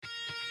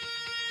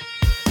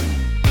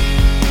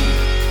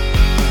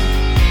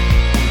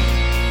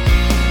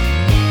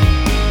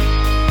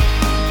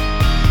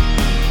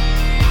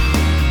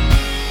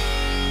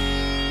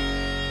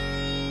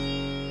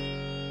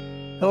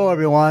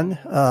everyone.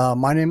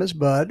 My name is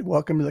Bud.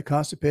 Welcome to the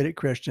Constipated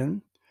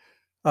Christian.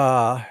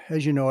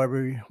 As you know,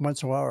 every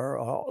once in a while,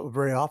 or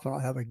very often, I'll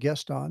have a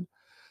guest on.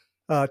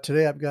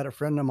 Today, I've got a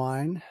friend of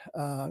mine.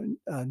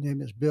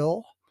 Name is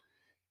Bill.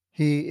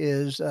 He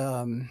is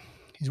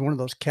he's one of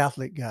those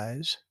Catholic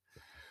guys,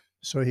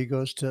 so he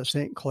goes to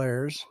St.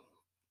 Clair's.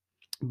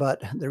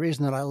 But the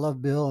reason that I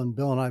love Bill, and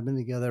Bill and I have been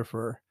together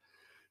for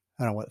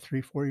I don't know what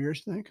 3-4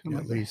 years, I think. Yeah,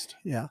 at least.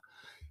 Yeah.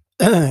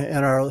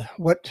 And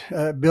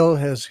Bill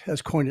has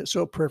coined it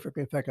so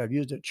perfectly. In fact, I've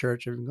used it at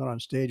church. I've even gone on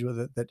stage with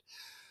it. That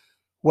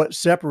what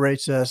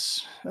separates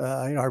us,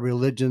 our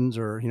religions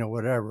or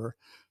whatever.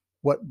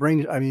 What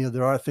brings? I mean,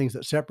 there are things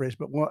that separate us,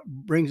 but what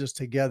brings us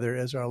together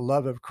is our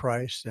love of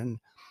Christ and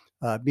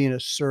being a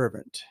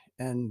servant.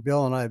 And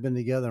Bill and I have been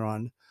together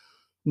on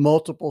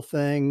multiple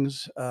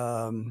things.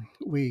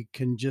 We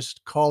can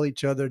just call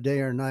each other day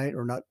or night,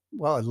 or not.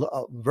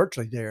 Well,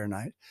 virtually day or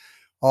night.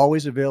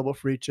 Always available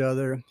for each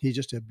other. He's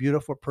just a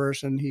beautiful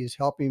person. He's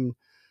helping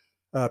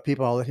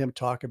people. I'll let him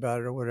talk about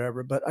it or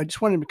whatever. But I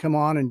just wanted him to come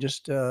on and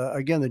just,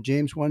 again, the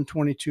James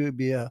 1:22,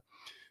 be a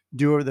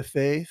doer of the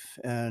faith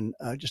and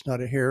just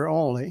not a hearer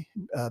only.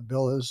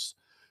 Bill is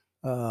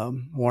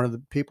one of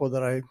the people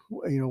that I,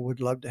 would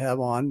love to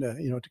have on,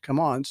 to come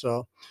on.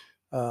 So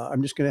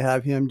I'm just going to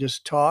have him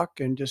just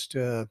talk and just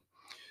kind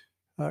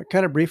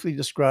of briefly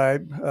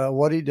describe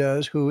what he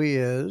does, who he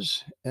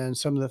is, and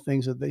some of the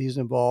things that he's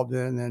involved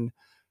in. And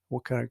we'll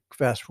kind of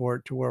fast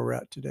forward to where we're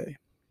at today.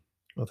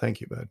 Well,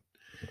 thank you, Bud.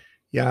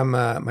 Yeah,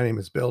 my name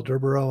is Bill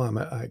Durborough.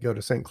 I go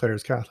to St.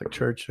 Clair's Catholic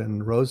Church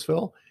in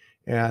Roseville,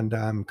 and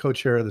I'm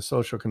co-chair of the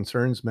Social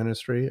Concerns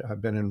Ministry.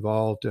 I've been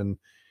involved in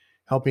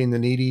helping the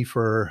needy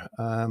for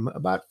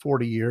about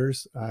 40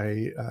 years.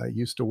 I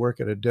used to work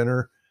at a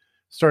dinner,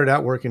 started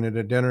out working at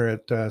a dinner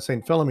at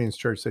St. Philomene's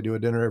Church. They do a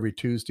dinner every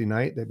Tuesday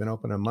night. They've been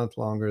open a month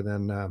longer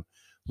than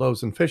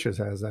Loaves and Fishes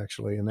has,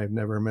 actually, and they've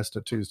never missed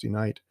a Tuesday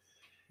night.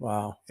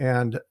 Wow.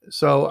 And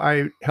so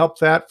I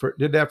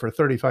did that for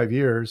 35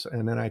 years.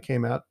 And then I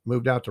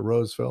moved out to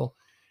Roseville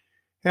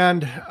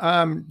and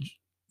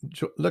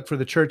looked for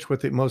the church with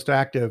the most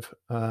active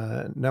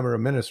number of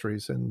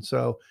ministries. And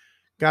so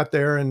got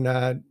there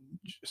and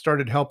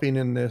started helping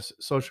in this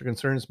social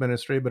concerns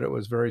ministry, but it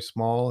was very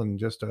small and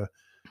just a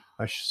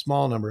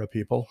small number of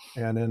people.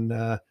 And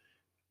then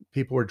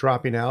people were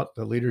dropping out,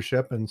 the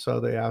leadership. And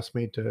so they asked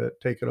me to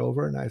take it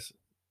over, and I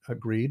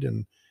agreed.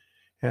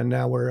 And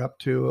now we're up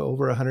to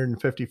over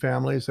 150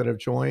 families that have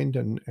joined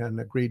and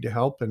agreed to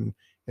help in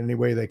any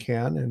way they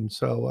can. And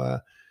so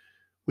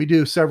we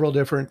do several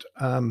different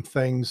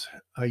things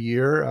a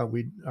year. Our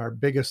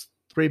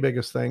three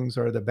biggest things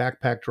are the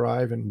backpack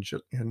drive in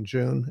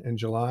June and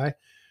July.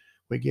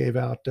 We gave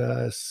out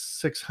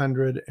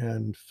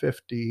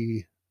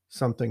 650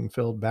 something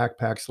filled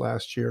backpacks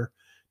last year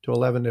to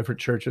 11 different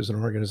churches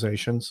and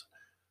organizations.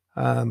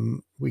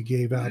 We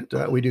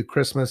do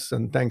Christmas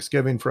and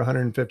Thanksgiving for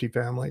 150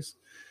 families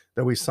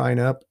that we sign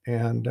up,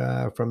 and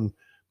from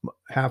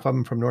half of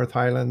them from North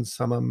Highlands,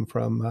 some of them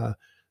from the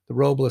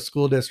Robles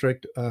School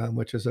District,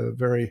 which is a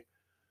very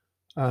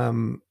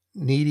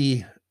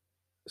needy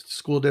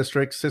school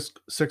district,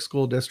 sixth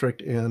school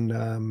district in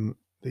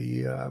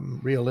the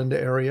Rio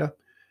Linda area.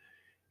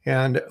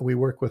 And we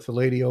work with the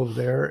lady over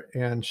there,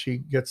 and she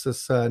gets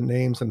us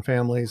names and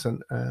families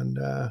and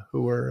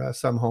who are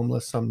some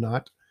homeless, some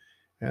not.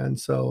 And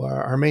so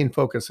our main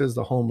focus is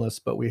the homeless,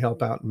 but we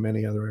help out in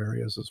many other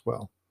areas as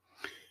well.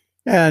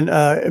 And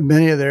in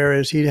many of the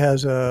areas, he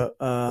has I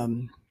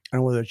don't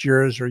know whether it's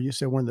yours or you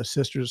said one of the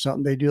sisters or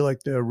something. They do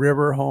like the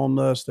river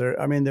homeless.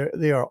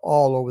 They are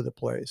all over the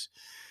place.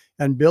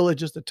 And Bill is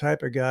just the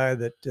type of guy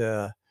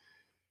that,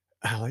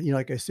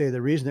 like I say,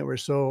 the reason that we're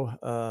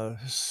so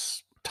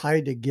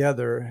tied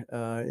together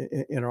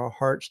in our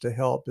hearts to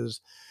help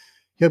is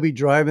he'll be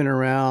driving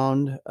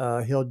around.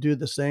 He'll do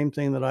the same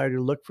thing that I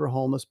do, look for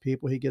homeless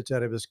people. He gets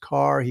out of his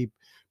car.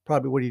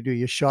 What do you do?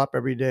 You shop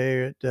every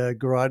day at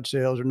garage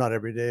sales, or not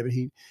every day, but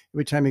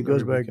every time he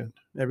goes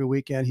every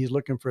weekend, he's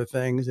looking for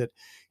things that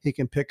he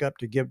can pick up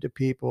to give to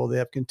people. They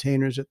have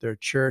containers at their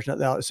church.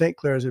 Now St.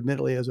 Clair's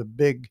admittedly is a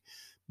big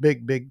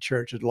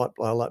church. It's a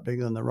lot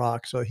bigger than the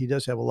Rock. So he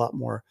does have a lot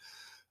more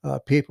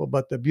people.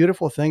 But the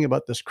beautiful thing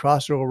about this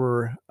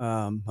crossover,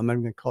 I'm not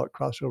even going to call it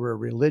crossover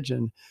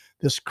religion,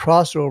 this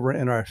crossover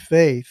in our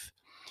faith,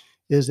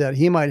 is that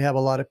he might have a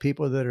lot of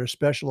people that are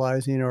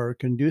specializing or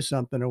can do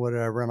something or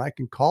whatever, and I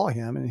can call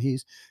him, and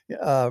he's, as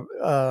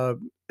a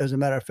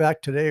matter of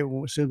fact, today,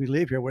 as soon as we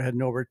leave here, we're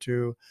heading over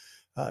to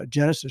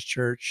Genesis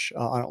Church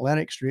on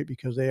Atlantic Street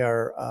because they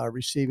are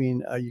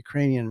receiving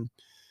Ukrainian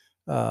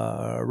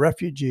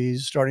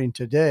refugees starting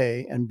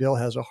today, and Bill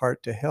has a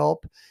heart to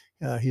help.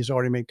 He's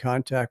already made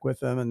contact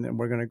with them, and then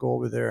we're going to go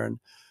over there, and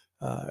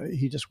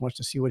he just wants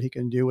to see what he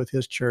can do with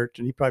his church,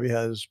 and he probably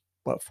has,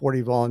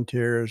 40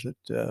 volunteers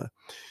that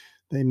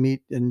they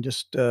meet, and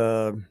just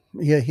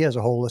he has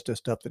a whole list of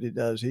stuff that he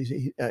does.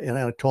 And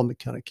I told him to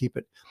kind of keep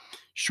it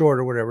short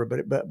or whatever,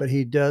 but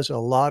he does a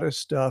lot of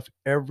stuff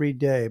every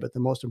day. But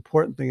the most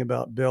important thing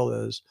about Bill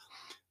is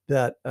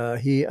that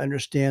he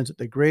understands that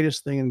the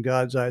greatest thing in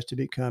God's eyes to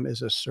become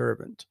is a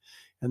servant.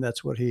 And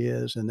that's what he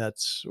is. And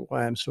that's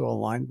why I'm so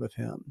aligned with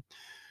him.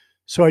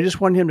 So I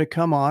just wanted him to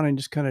come on and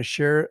just kind of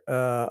share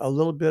a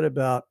little bit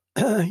about,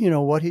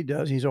 what he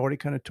does. He's already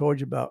kind of told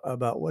you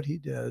about what he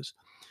does,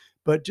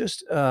 but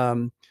just,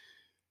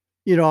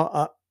 you know,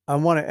 uh, I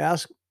want to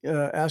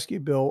ask you,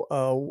 Bill.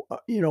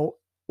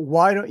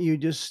 Why don't you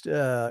just?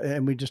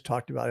 And we just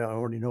talked about it. I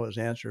already know his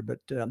answer, but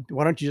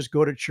why don't you just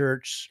go to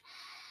church,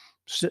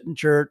 sit in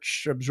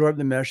church, absorb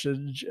the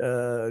message,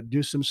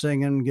 do some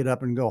singing, get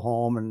up and go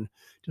home, and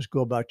just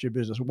go about your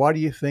business? Why do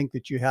you think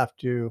that you have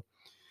to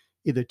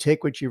either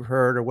take what you've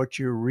heard or what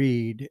you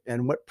read,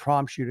 and what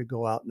prompts you to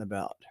go out and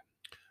about?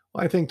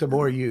 Well, I think the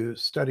more you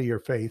study your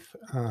faith,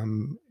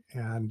 and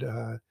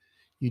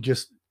you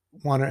just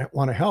want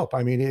to help.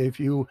 I mean, if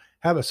you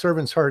have a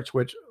servant's heart,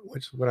 which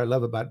is what I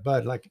love about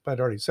Bud, like Bud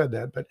already said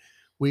that, but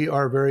we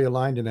are very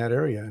aligned in that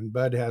area. And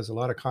Bud has a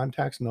lot of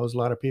contacts, knows a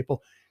lot of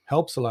people,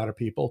 helps a lot of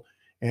people,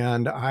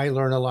 and I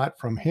learn a lot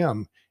from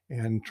him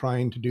and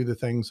trying to do the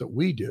things that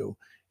we do.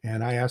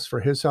 And I ask for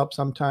his help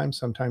sometimes.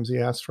 Sometimes he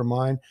asks for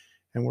mine,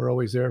 and we're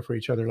always there for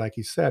each other, like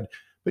he said.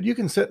 But you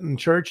can sit in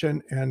church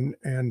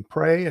and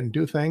pray and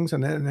do things,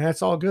 and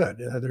that's all good.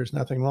 There's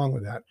nothing wrong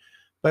with that.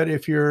 But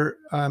if you're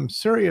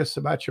serious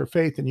about your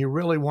faith and you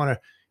really want to,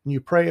 and you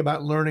pray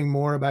about learning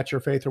more about your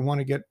faith or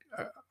want to get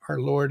our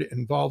Lord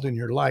involved in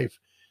your life,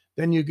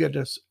 then you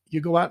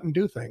go out and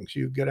do things.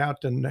 You get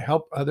out and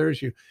help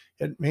others.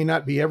 It may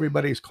not be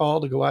everybody's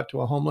call to go out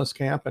to a homeless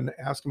camp and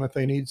ask them if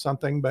they need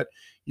something, but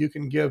you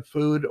can give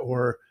food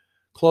or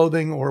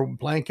clothing or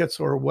blankets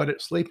or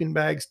sleeping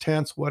bags,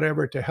 tents,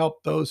 whatever, to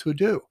help those who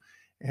do.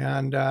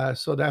 And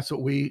so that's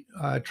what we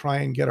try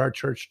and get our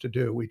church to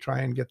do. We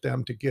try and get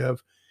them to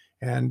give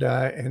and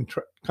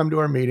come to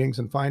our meetings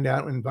and find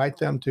out, invite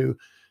them to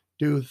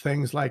do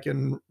things like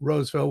in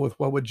Roseville with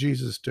What Would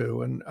Jesus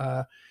Do, and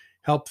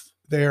help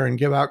there and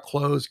give out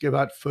clothes, give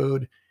out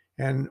food,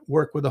 and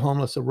work with the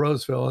homeless of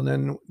Roseville. And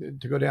then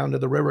to go down to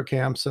the river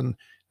camps, and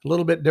a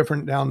little bit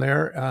different down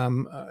there,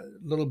 a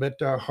little bit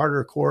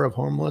harder core of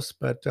homeless.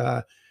 But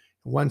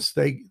once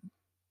they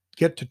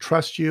get to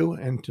trust you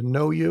and to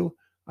know you,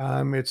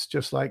 it's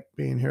just like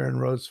being here in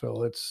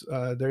Roseville.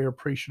 They're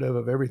appreciative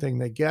of everything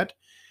they get.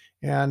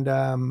 And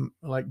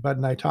like Bud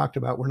and I talked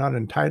about, we're not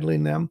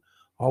entitling them.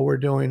 All we're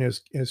doing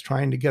is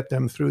trying to get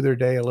them through their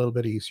day a little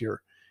bit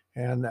easier.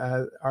 And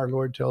our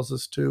Lord tells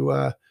us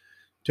to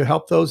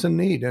help those in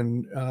need.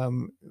 And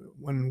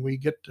when we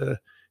get to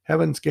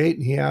Heaven's Gate,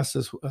 and He asks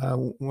us,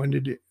 when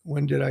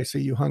did I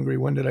see you hungry?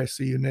 When did I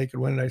see you naked?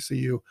 When did I see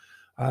you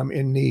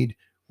in need?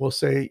 We'll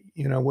say,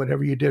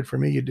 whatever you did for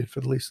me, you did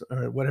for the least,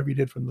 or whatever you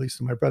did for the least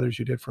of my brothers,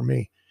 you did for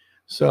me.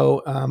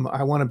 So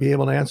I want to be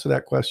able to answer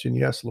that question.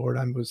 Yes, Lord,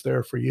 I was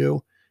there for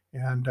you,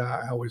 and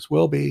I always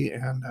will be.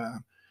 And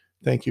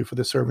thank you for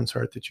the servant's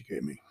heart that you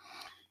gave me.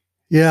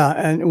 Yeah,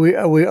 and we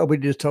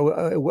just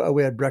told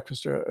we had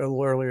breakfast a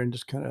little earlier, and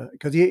just kind of,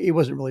 because he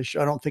wasn't really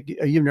sure. I don't think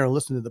you've never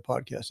listened to the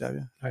podcast, have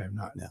you? I have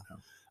not.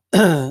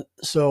 No.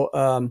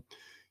 So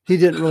he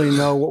didn't really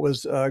know what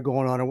was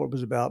going on or what it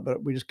was about,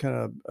 but we just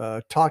kind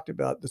of talked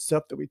about the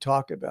stuff that we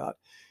talk about.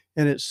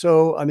 And it's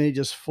so, I mean, it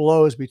just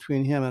flows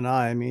between him and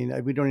I. I mean,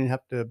 we don't even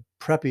have to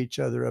prep each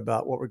other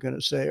about what we're going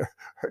to say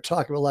or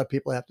talk about. A lot of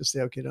people have to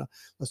say, okay, now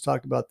let's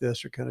talk about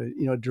this, or kind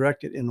of,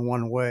 direct it in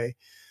one way.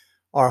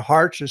 Our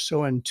hearts are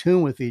so in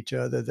tune with each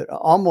other that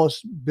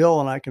almost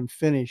Bill and I can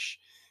finish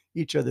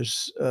each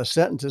other's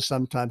sentences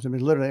sometimes. I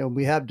mean, literally, and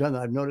we have done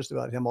that. I've noticed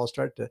about him. I'll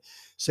start to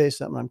say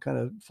something. I'm kind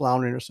of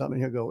floundering or something.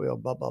 He'll go,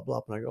 blah, blah, blah.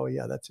 And I go, oh,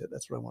 yeah, that's it.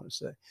 That's what I want to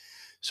say.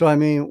 So, I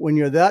mean, when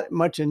you're that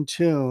much in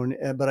tune,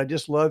 but I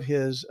just love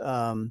his,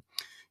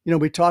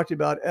 we talked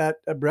about at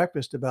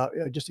breakfast about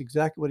just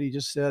exactly what he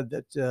just said,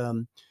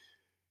 that,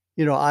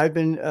 I've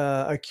been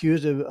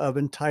accused of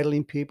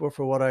entitling people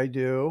for what I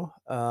do.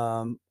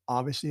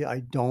 Obviously,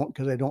 I don't,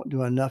 because I don't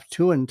do enough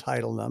to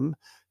entitle them,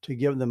 to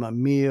give them a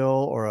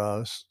meal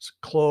or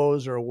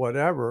clothes or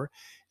whatever.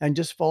 And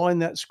just following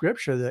that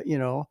scripture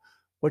that,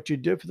 what you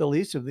did for the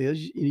least of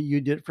these, you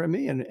did for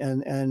me.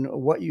 And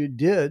what you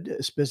did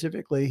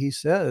specifically, he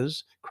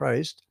says,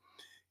 Christ,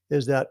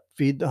 is that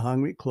feed the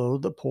hungry,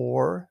 clothe the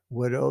poor,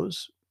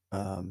 widows,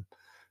 um,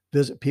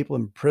 visit people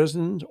in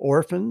prisons,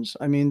 orphans.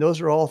 I mean,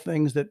 those are all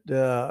things that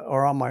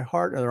are on my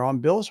heart, and they're on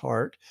Bill's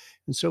heart.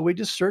 And so we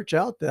just search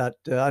out that.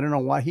 I don't know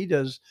why he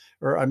does,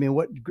 or I mean,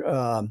 what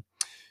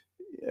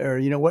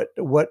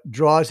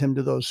draws him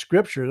to those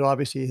scriptures.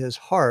 Obviously, his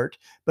heart.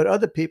 But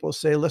other people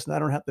say, "Listen, I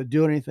don't have to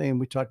do anything." And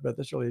we talked about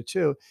this earlier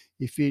too.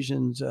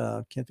 Ephesians,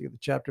 can't think of the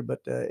chapter,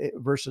 but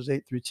verses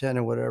 8 through 10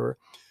 or whatever.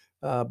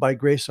 By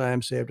grace I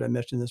am saved. I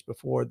mentioned this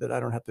before, that I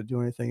don't have to do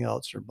anything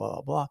else, or blah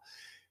blah blah.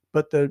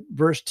 But the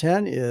verse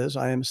 10 is,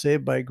 I am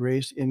saved by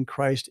grace in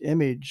Christ's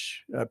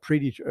image,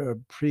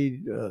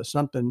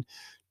 something,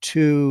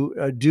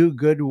 to do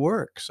good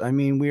works. I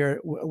mean, we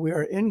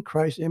are in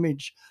Christ's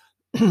image,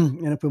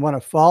 and if we want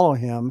to follow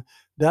him,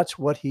 that's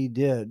what he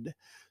did.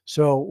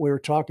 So we were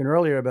talking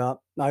earlier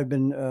about, I've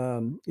been,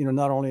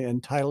 not only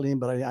entitling,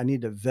 but I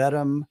need to vet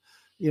him.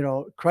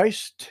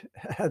 Christ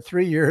had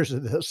 3 years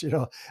of this.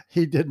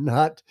 He did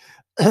not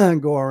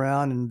go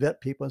around and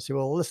vet people and say,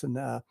 well, listen,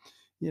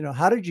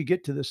 how did you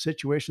get to the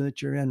situation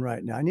that you're in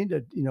right now? I need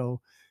to,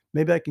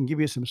 maybe I can give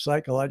you some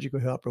psychological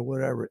help or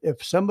whatever.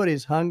 If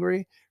somebody's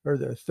hungry or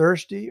they're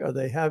thirsty or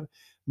they have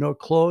no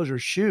clothes or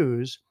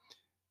shoes,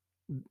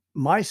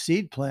 my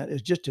seed plant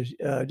is just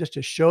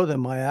to show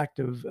them my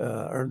active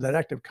or that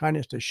act of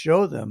kindness, to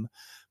show them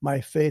my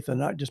faith and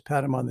not just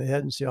pat them on the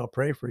head and say, I'll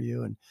pray for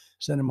you and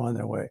send them on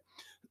their way.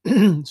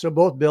 So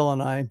both Bill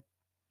and I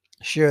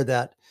share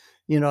that,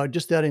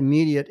 just that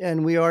immediate,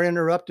 and we are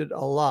interrupted a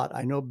lot.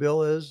 I know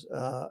Bill is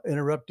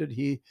interrupted.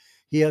 He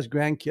has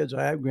grandkids.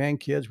 I have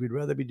grandkids. We'd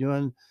rather be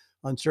doing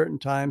on certain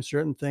times,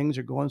 certain things,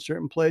 or going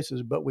certain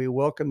places, but we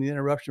welcome the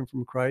interruption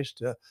from Christ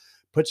to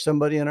put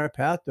somebody in our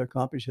path to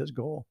accomplish his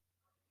goal.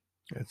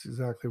 That's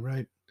exactly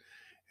right.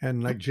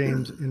 And like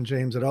James,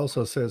 it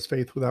also says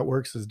faith without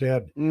works is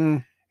dead.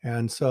 Mm.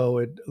 And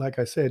so like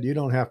I said, you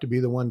don't have to be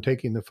the one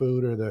taking the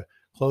food or the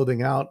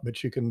clothing out,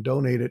 but you can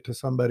donate it to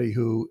somebody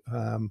who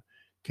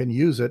can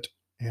use it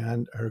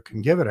or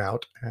can give it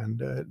out. And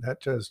that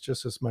does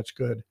just as much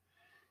good.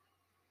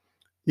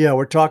 Yeah,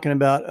 we're talking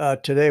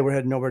about today. We're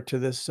heading over to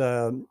this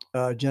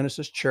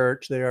Genesis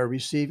church.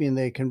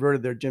 They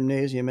converted their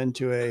gymnasium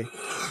into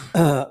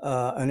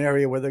an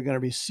area where they're going to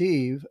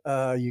receive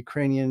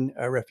Ukrainian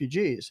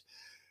refugees.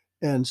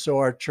 And so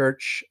our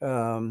church,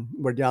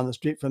 we're down the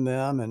street from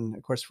them. And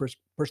of course, the first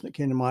person that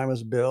came to mind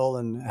was Bill.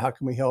 And how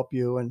can we help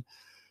you? And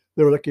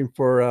they were looking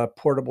for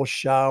portable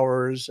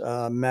showers,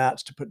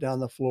 mats to put down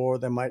the floor.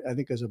 I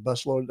think there's a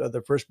busload,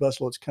 the first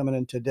busload's coming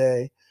in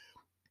today.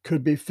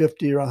 Could be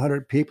 50 or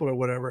 100 people or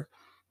whatever.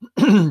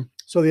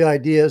 So the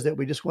idea is that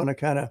we just want to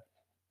kind of,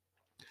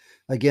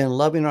 again,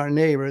 loving our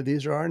neighbor.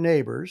 These are our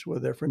neighbors,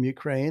 whether they're from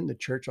Ukraine. The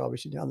church,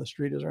 obviously, down the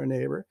street is our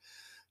neighbor.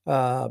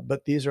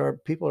 But these are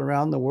people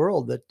around the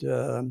world that,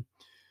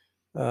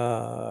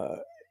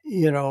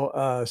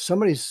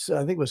 somebody,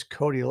 I think it was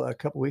Cody a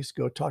couple of weeks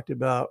ago, talked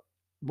about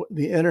what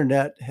the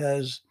internet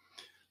has,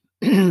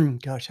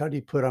 gosh, how do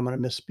you put it? I'm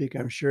going to misspeak,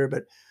 I'm sure,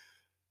 but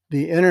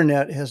the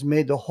internet has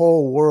made the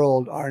whole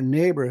world our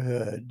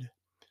neighborhood.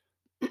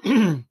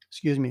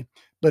 Excuse me,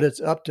 but it's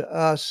up to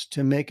us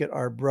to make it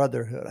our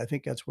brotherhood. I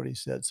think that's what he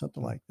said,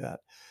 something like that.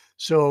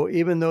 So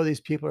even though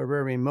these people are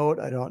very remote,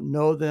 I don't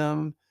know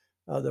them.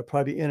 They'll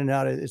probably be in and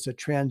out. It's a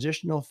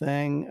transitional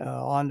thing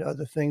on to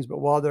other things. But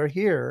while they're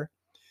here,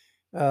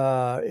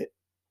 uh,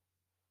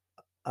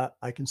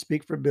 I can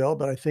speak for Bill,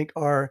 but I think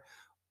our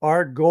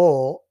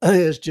goal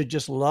is to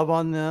just love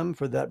on them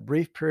for that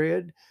brief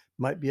period.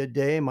 Might be a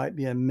day, might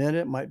be a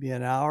minute, might be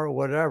an hour,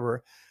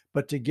 whatever,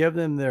 but to give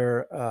them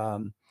their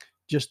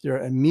just their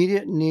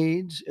immediate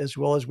needs, as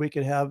well as we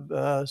could have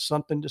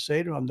something to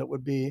say to them that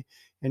would be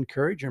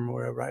encouraging or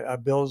whatever.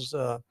 Bill's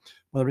one of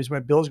the reasons why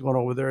Bill's going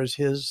over there is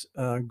his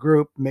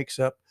group makes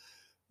up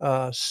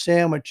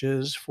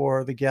sandwiches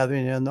for the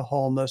gathering and the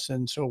homeless,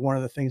 and so one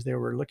of the things they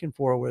were looking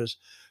for was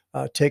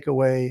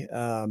takeaway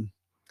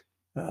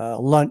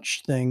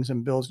lunch things,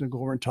 and Bill's going to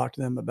go over and talk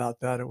to them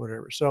about that or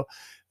whatever. So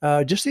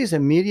just these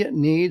immediate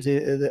needs,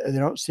 they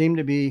don't seem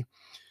to be,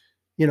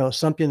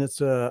 something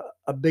that's a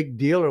big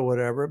deal or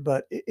whatever,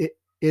 but it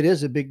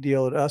is a big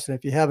deal to us. And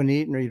if you haven't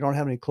eaten or you don't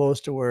have any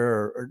clothes to wear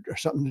or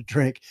something to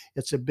drink,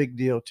 it's a big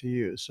deal to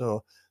you.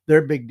 So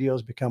their big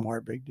deals become our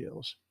big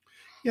deals.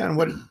 Yeah, and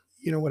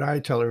what I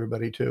tell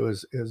everybody too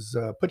is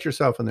put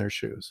yourself in their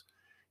shoes.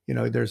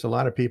 There's a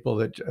lot of people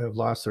that have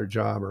lost their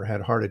job or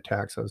had heart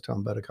attacks. I was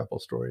telling about a couple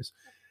of stories.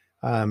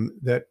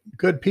 That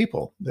good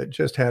people that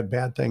just had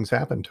bad things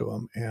happen to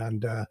them,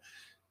 and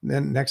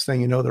then next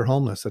thing you know, they're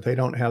homeless. That they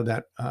don't have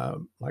that,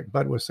 like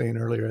Bud was saying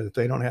earlier, that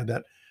they don't have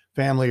that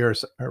family or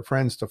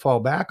friends to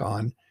fall back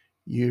on.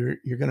 You're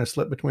going to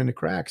slip between the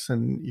cracks,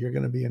 and you're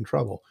going to be in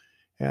trouble.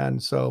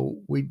 And so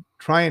we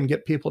try and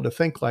get people to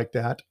think like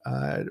that.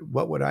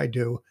 What would I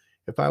do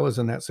if I was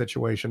in that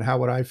situation? How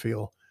would I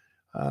feel?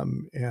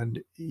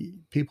 And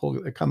people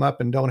that come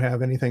up and don't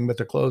have anything but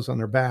their clothes on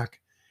their back,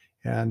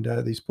 and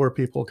these poor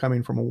people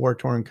coming from a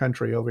war-torn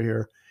country over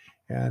here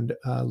and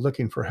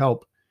looking for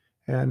help.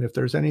 And if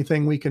there's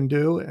anything we can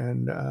do,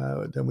 and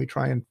then we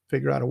try and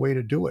figure out a way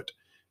to do it,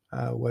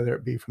 whether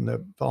it be from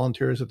the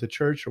volunteers at the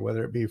church or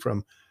whether it be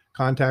from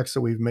contacts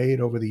that we've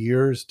made over the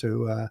years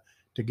to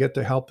get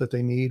the help that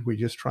they need. We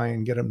just try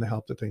and get them the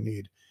help that they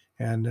need,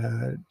 and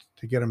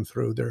to get them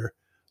through their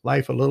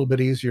life a little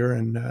bit easier,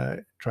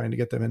 and trying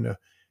to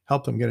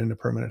help them get into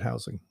permanent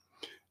housing.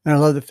 And I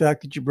love the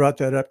fact that you brought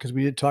that up, because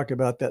we did talk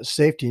about that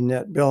safety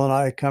net. Bill and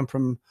I come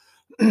from,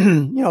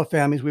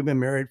 families. I've been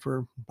married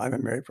for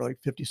like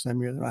 50 some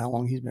years. I don't know how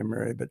long he's been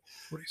married, but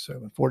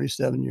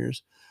 47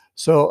 years.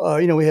 So,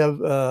 we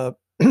have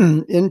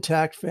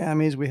intact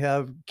families. We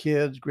have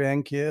kids,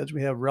 grandkids,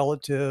 we have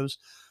relatives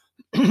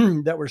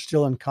that we're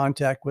still in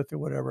contact with or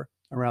whatever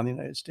around the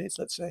United States,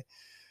 let's say.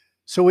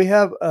 So we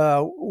have,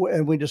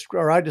 and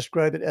I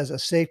describe it as a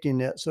safety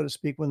net, so to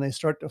speak. When they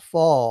start to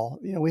fall,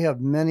 we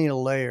have many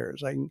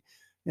layers.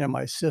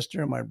 My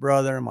sister, my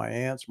brother, my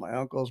aunts, my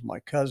uncles, my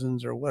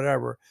cousins, or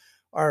whatever.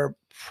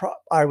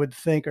 I would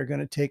think are going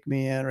to take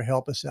me in or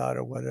help us out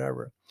or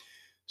whatever.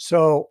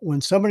 So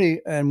when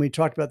somebody, and we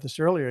talked about this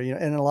earlier,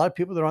 and a lot of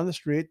people that are on the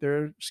street,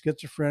 they're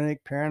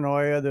schizophrenic,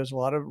 paranoia. There's a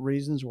lot of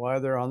reasons why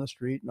they're on the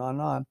street and on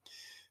and on.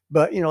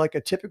 But, like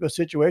a typical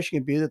situation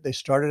could be that they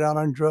started out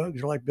on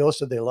drugs, or like Bill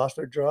said, they lost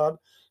their job,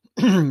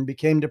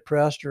 became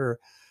depressed or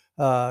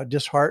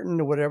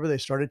disheartened or whatever. They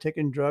started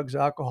taking drugs,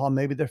 alcohol.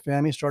 Maybe their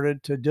family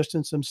started to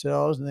distance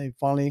themselves and they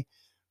finally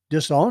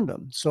disowned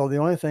them. So the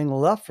only thing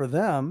left for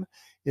them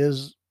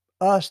is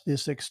us,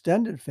 this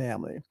extended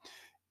family,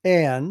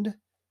 and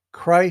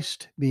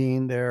Christ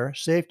being their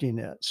safety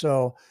net.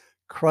 So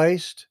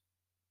Christ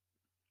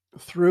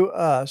through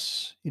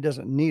us, he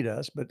doesn't need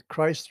us, but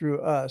Christ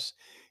through us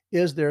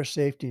is their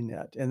safety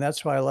net. And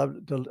that's why I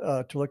love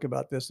to look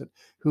about this, that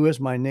who is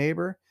my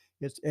neighbor?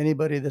 It's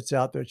anybody that's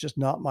out there. It's just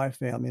not my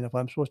family. And if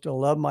I'm supposed to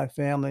love my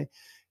family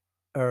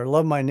or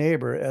love my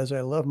neighbor as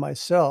I love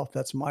myself,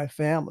 that's my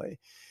family.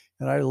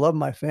 And I love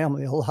my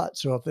family a lot.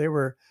 So if they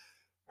were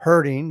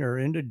hurting or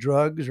into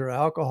drugs or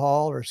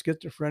alcohol or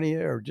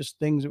schizophrenia or just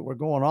things that were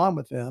going on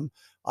with them,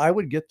 I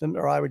would get them,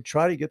 or I would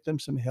try to get them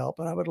some help,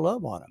 and I would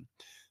love on them.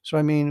 So,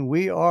 I mean,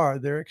 we are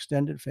their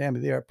extended family.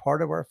 They are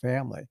part of our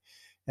family.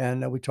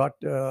 And we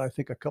talked, I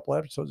think, a couple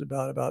episodes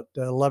about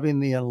loving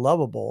the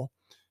unlovable.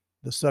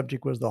 The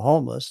subject was the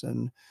homeless,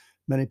 and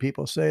many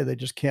people say they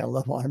just can't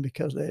love on them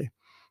because they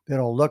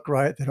don't look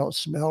right, they don't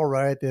smell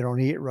right, they don't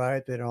eat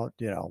right, they don't,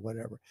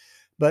 whatever.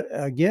 But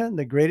again,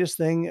 the greatest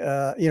thing,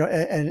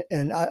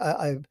 and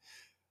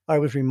I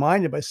was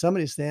reminded by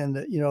somebody saying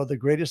that, the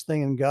greatest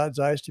thing in God's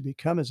eyes to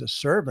become is a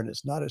servant.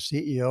 It's not a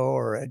CEO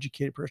or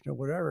educated person or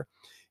whatever.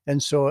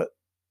 And so,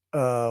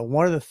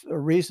 one of the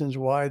reasons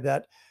why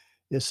that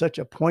is such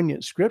a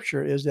poignant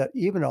scripture is that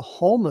even a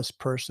homeless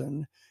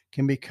person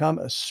can become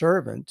a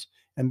servant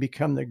and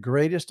become the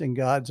greatest in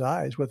God's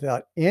eyes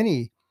without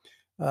any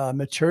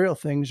material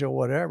things or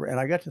whatever. And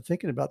I got to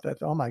thinking about that.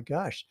 Oh my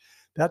gosh,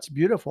 that's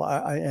beautiful.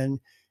 And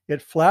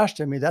it flashed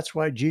at me. That's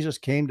why Jesus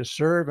came, to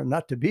serve and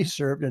not to be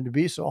served, and to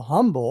be so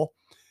humble,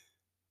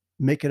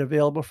 make it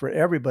available for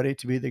everybody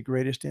to be the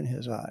greatest in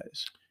his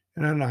eyes.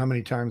 And I don't know how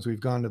many times we've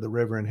gone to the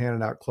river and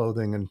handed out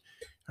clothing and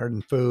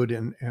food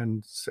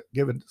and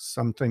given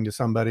something to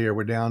somebody, or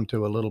we're down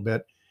to a little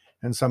bit,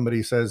 and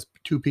somebody says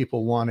two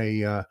people want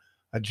a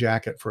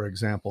jacket, for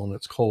example, and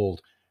it's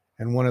cold,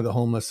 and one of the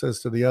homeless says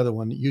to the other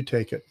one, "You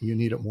take it. You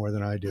need it more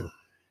than I do."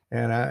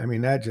 And I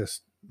mean, that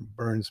just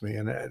burns me,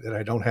 and that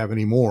I don't have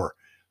any more.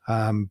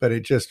 But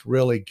it just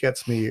really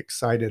gets me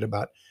excited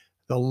about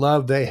the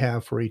love they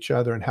have for each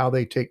other and how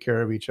they take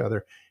care of each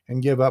other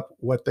and give up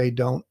what they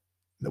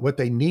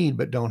need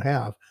but don't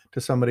have, to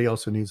somebody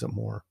else who needs it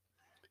more.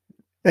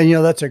 And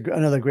that's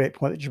another great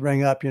point that you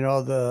bring up.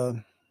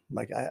 The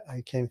like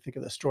I can't think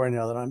of the story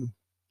now that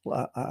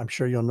I'm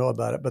sure you'll know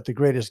about it. But the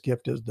greatest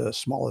gift is the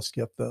smallest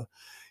gift. The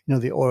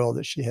oil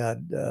that she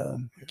had.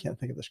 I can't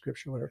think of the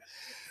scripture, whatever.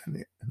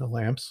 And the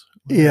lamps.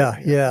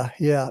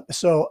 Yeah.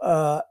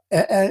 So,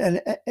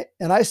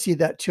 and I see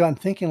that too. I'm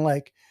thinking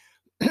like,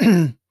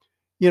 and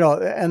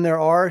there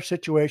are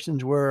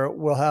situations where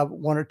we'll have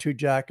one or two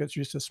jackets,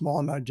 just a small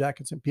amount of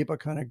jackets, and people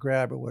kind of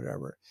grab or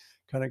whatever,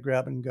 kind of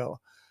grab and go.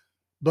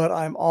 But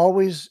I'm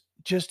always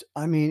just,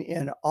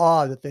 in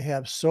awe that they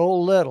have so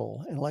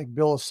little. And like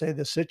Bill will say,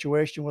 the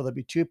situation where there'll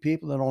be two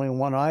people and only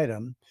one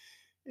item,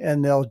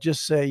 and they'll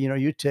just say,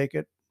 you take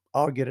it,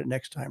 I'll get it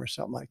next time or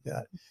something like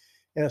that.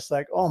 And it's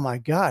like, oh my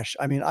gosh,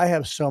 I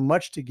have so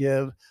much to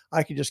give.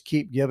 I could just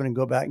keep giving and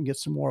go back and get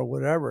some more or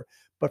whatever.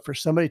 But for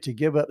somebody to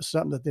give up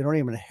something that they don't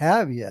even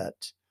have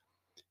yet,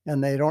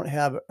 and they don't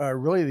have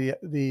really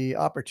the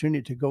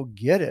opportunity to go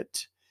get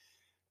it,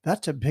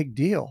 that's a big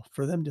deal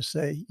for them to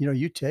say,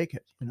 you take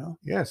it.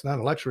 Yeah, it's not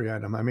a luxury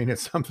item. I mean,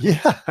 it's something.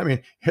 Yeah. I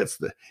mean,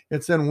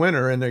 it's in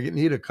winter and they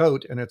need a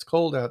coat and it's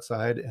cold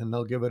outside, and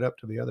they'll give it up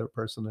to the other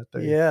person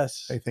that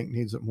Yes. they think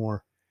needs it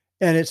more.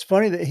 And it's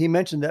funny that he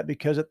mentioned that,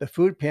 because at the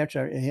food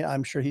pantry,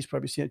 I'm sure he's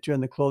probably seen it too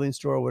in the clothing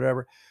store or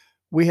whatever.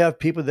 We have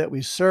people that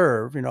we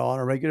serve, on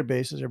a regular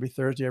basis, every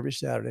Thursday, every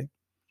Saturday.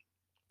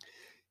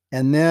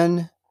 And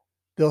then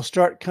they'll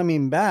start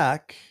coming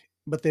back,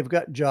 but they've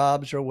got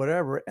jobs or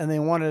whatever, and they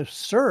want to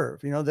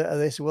serve.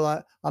 They say,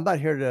 "Well, I'm not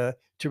here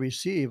to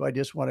receive. I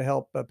just want to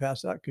help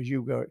pass out because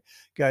you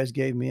guys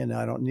gave me, and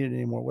I don't need it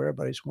anymore.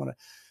 Whatever. I just want to."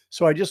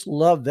 So I just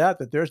love that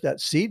there's that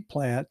seed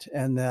plant,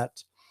 and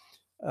that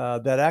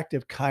act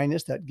of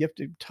kindness, that gift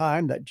of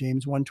time, that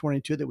James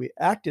 1:22, that we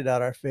acted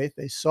out our faith.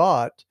 They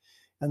saw it,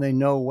 and they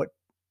know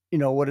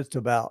what it's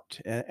about,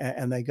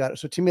 and they got it.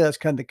 So to me, that's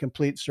kind of the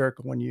complete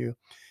circle. When you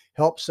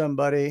help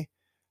somebody,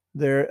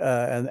 there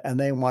and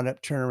they want to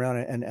turn around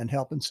and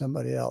helping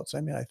somebody else.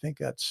 I think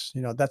that's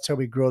how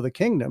we grow the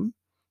kingdom.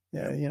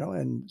 Yeah,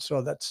 and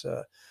so that's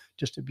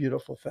just a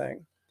beautiful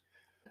thing.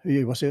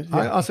 You want to say?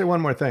 Yeah. I'll say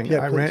one more thing.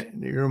 Yeah,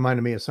 You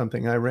reminded me of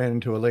something. I ran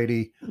into a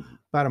lady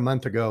about a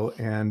month ago,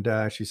 and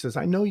she says,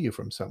 "I know you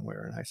from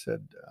somewhere." And I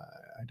said,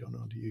 "I don't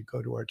know. Do you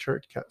go to our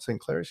church,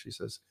 St. Clair's?" She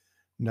says,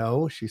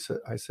 "No."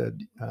 I said,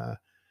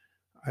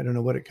 "I don't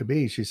know what it could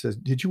be." She says,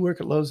 "Did you work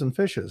at Loaves and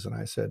Fishes?" And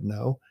I said,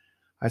 "No."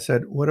 I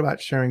said, what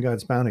about sharing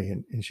God's bounty?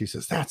 And she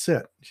says, that's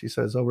it. She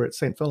says, over at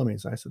St.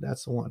 Philomene's. I said,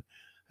 that's the one.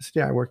 I said,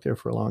 yeah, I worked there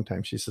for a long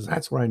time. She says,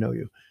 that's where I know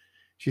you.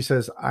 She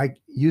says, I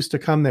used to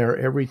come there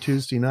every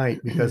Tuesday night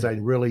because I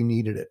really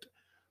needed it.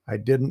 I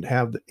didn't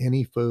have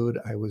any food.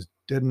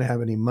 Didn't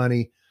have any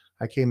money.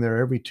 I came there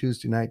every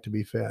Tuesday night to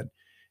be fed.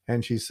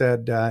 And she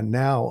said,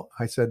 now,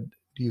 I said,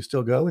 do you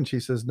still go? And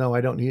she says, no,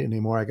 I don't need it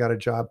anymore. I got a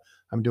job.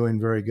 I'm doing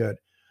very good.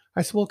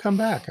 I said, well, come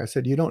back. I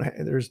said,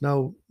 there's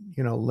no,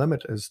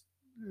 limit as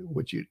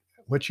what you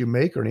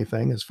make or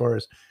anything as far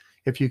as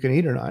if you can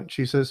eat or not.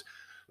 She says,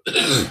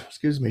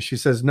 excuse me. She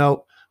says,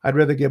 no, I'd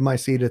rather give my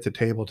seat at the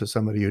table to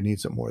somebody who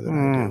needs it more than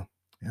I do.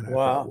 And I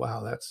thought,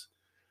 wow,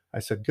 I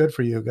said, good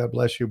for you. God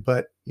bless you.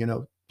 But,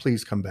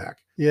 please come back.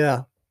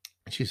 Yeah.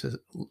 She says,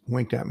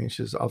 winked at me and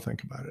she says, I'll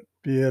think about it.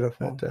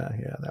 Beautiful. But,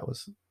 that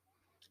was.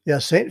 Yeah.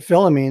 St.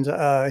 Philomene's.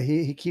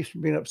 He keeps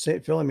bringing up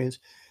St. Philomene's.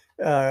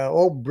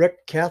 Old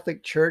brick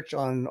Catholic church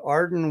on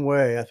Arden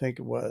Way, I think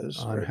it was.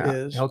 On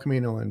El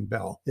Camino and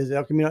Bell. Is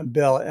El Camino and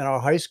Bell. And our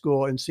high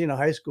school, Encina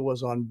High School,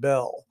 was on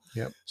Bell.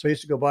 Yep. So I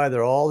used to go by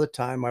there all the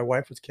time. My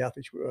wife was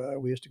Catholic.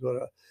 We used to go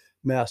to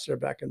Mass there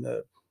back in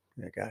it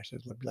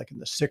was like in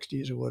the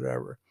 60s or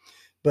whatever.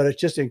 But it's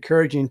just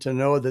encouraging to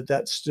know that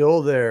that's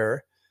still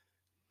there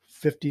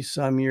 50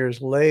 some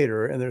years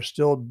later, and they're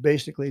still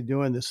basically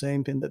doing the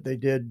same thing that they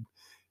did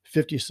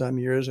 50 some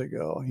years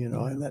ago,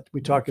 and that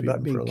we talked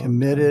about being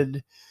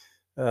committed,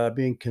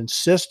 being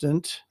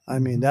consistent. I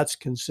mean, that's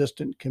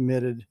consistent,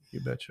 committed,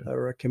 you betcha,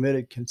 or a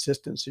committed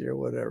consistency or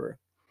whatever.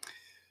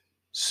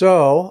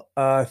 So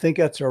I think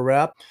that's a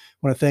wrap. I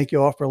want to thank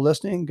you all for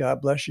listening.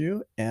 God bless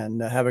you,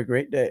 and have a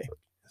great day.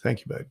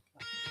 Thank you, bud.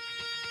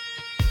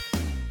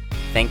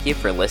 Thank you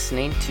for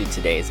listening to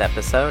today's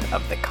episode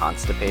of the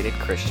Constipated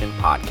Christian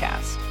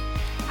Podcast.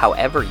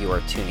 However you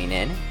are tuning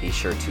in, be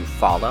sure to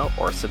follow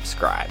or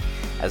subscribe,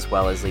 as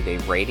well as leave a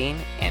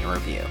rating and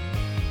review.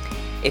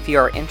 If you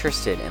are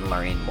interested in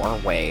learning more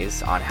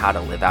ways on how to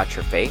live out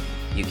your faith,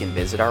 you can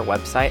visit our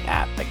website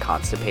at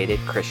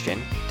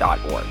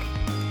theconstipatedchristian.org.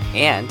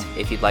 And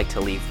if you'd like to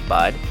leave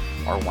Bud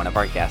or one of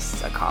our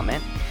guests a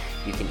comment,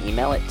 you can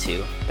email it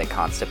to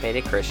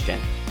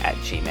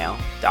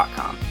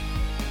theconstipatedchristian@gmail.com.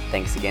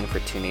 Thanks again for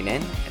tuning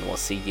in, and we'll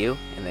see you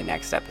in the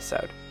next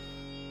episode.